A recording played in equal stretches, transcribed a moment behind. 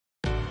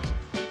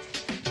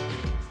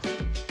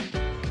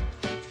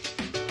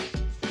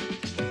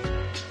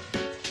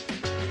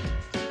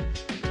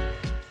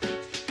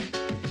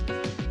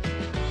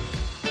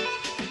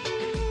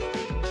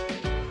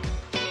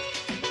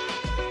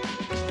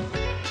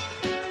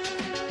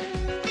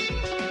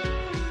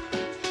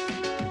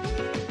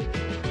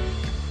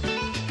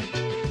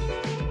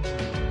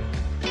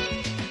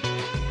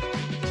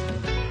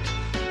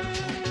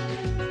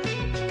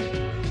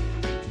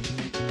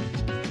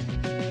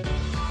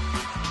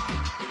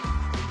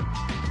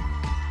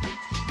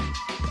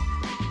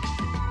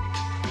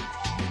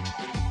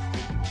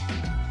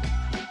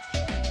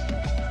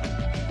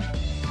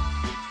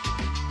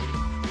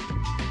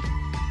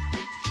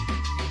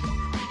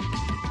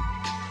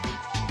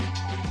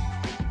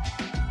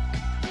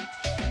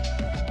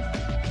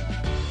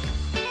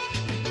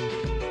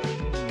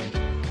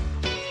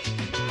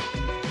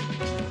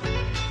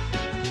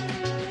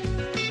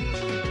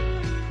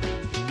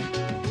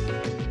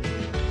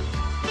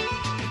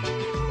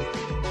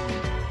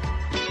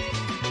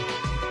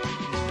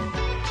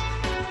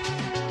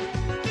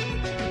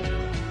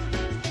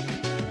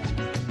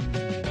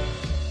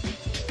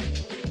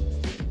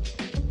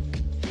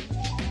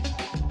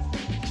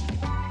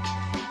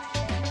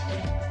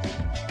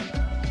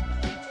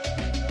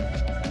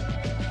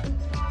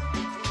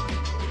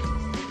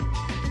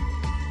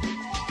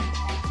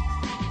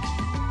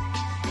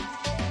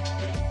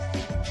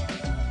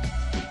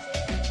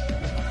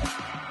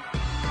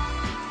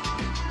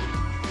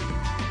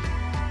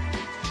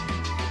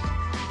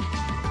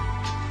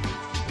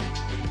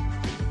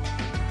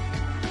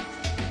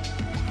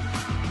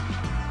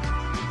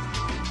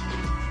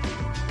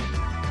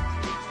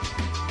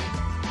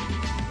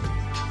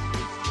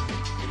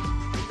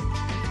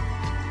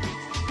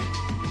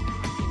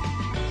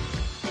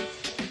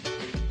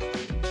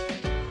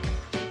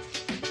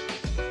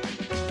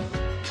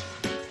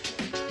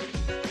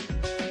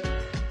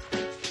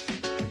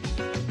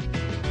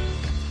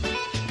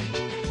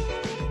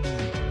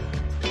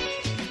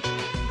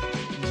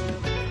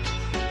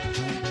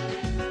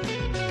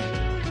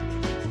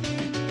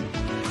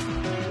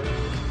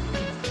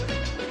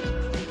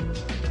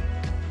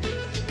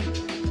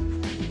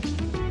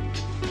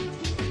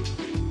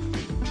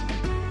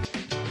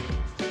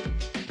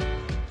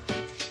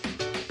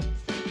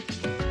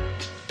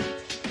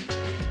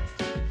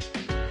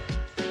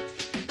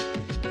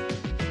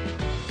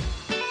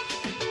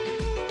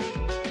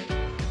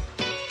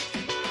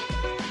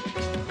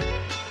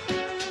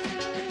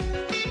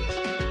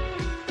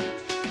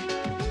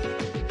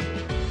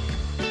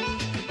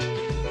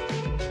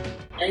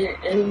I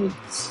am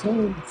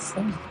so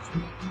frustrated.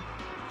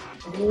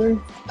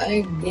 Once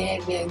I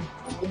get it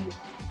done,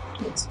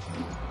 it's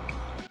fine.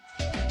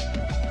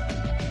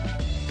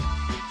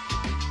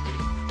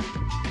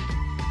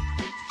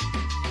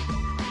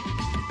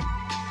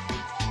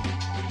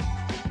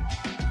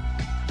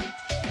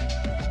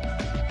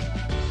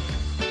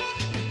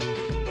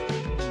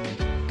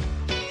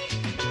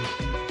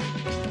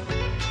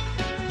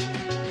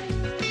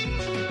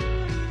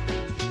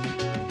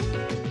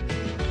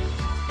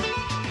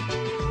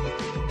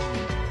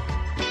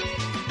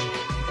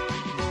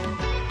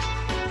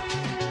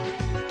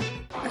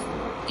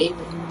 Even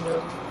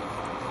though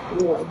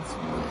what's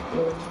my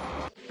own.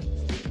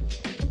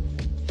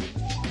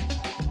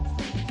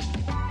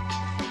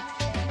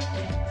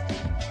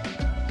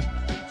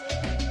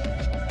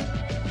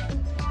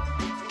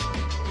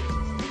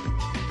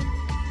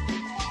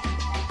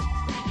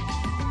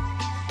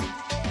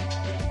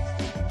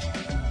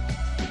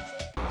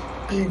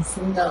 It's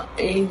not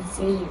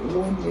easy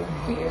when your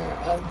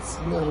hair is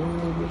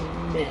slowly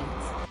being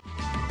messed.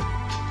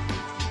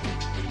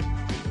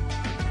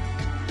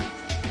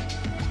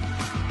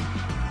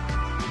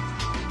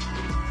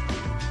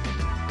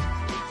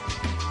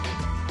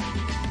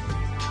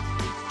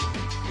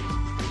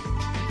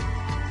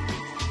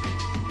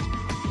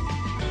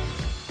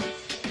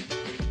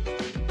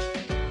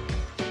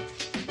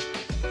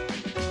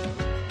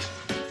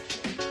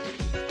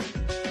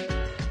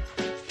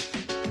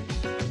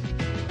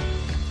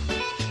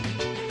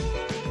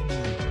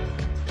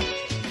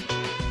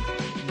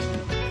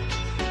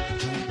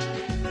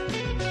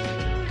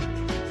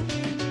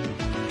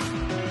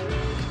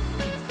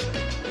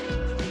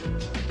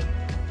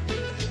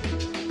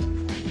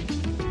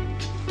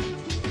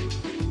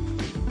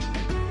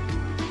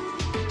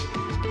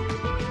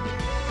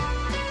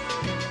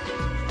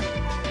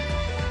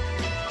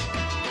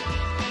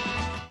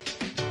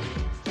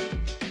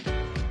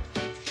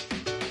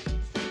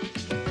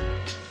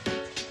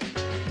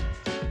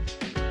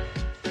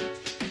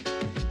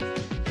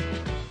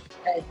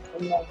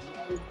 I love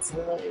my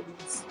time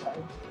stuff.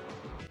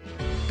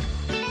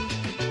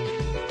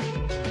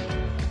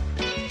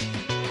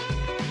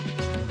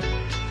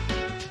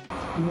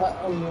 But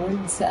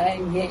once I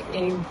get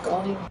it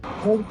going,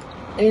 hook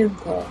and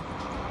pull,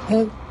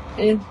 hook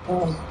and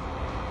pull.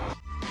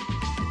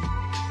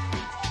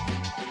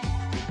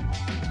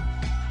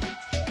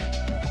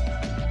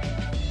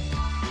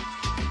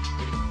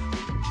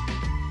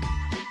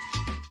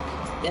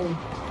 And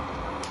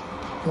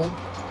hook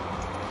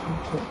and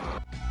pull.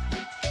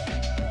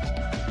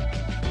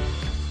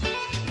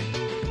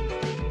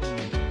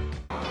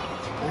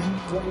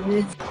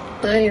 Goodness,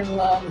 I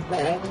love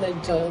that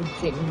little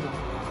jingle.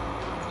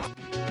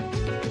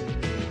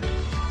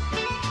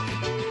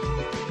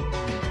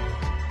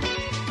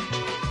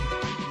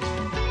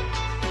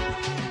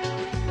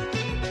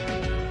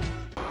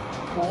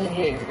 My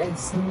hair is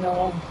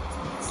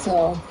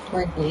so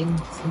freaking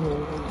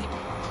slowly.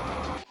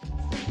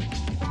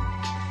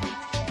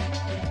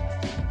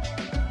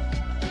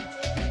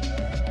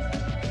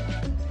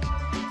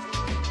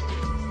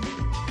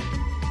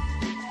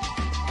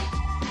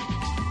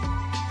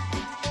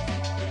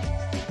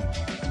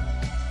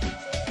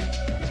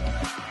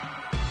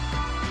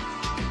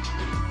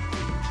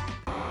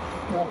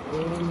 Don't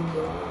even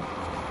know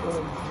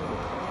what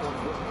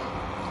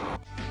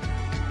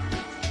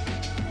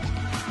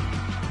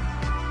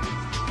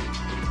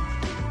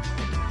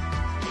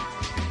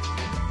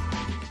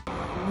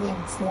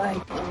looks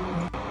like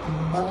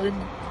bun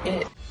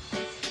it.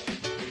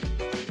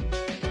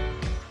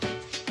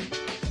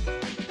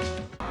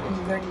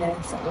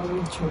 Goodness,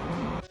 I'm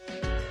trying.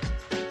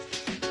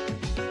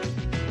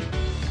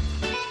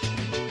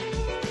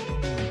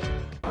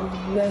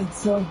 That's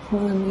so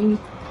funny.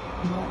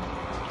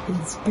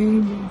 It's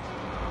been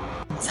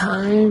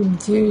time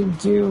to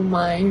do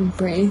my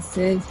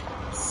braces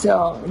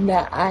so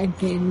that I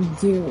can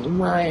do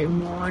my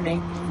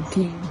morning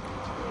routine.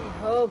 I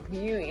hope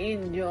you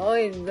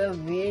enjoyed the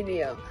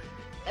video,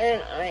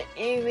 and I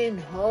even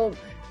hope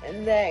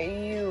that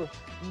you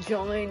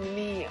join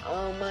me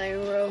on my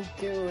road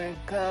to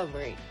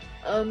recovery.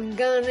 I'm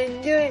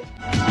gonna do it!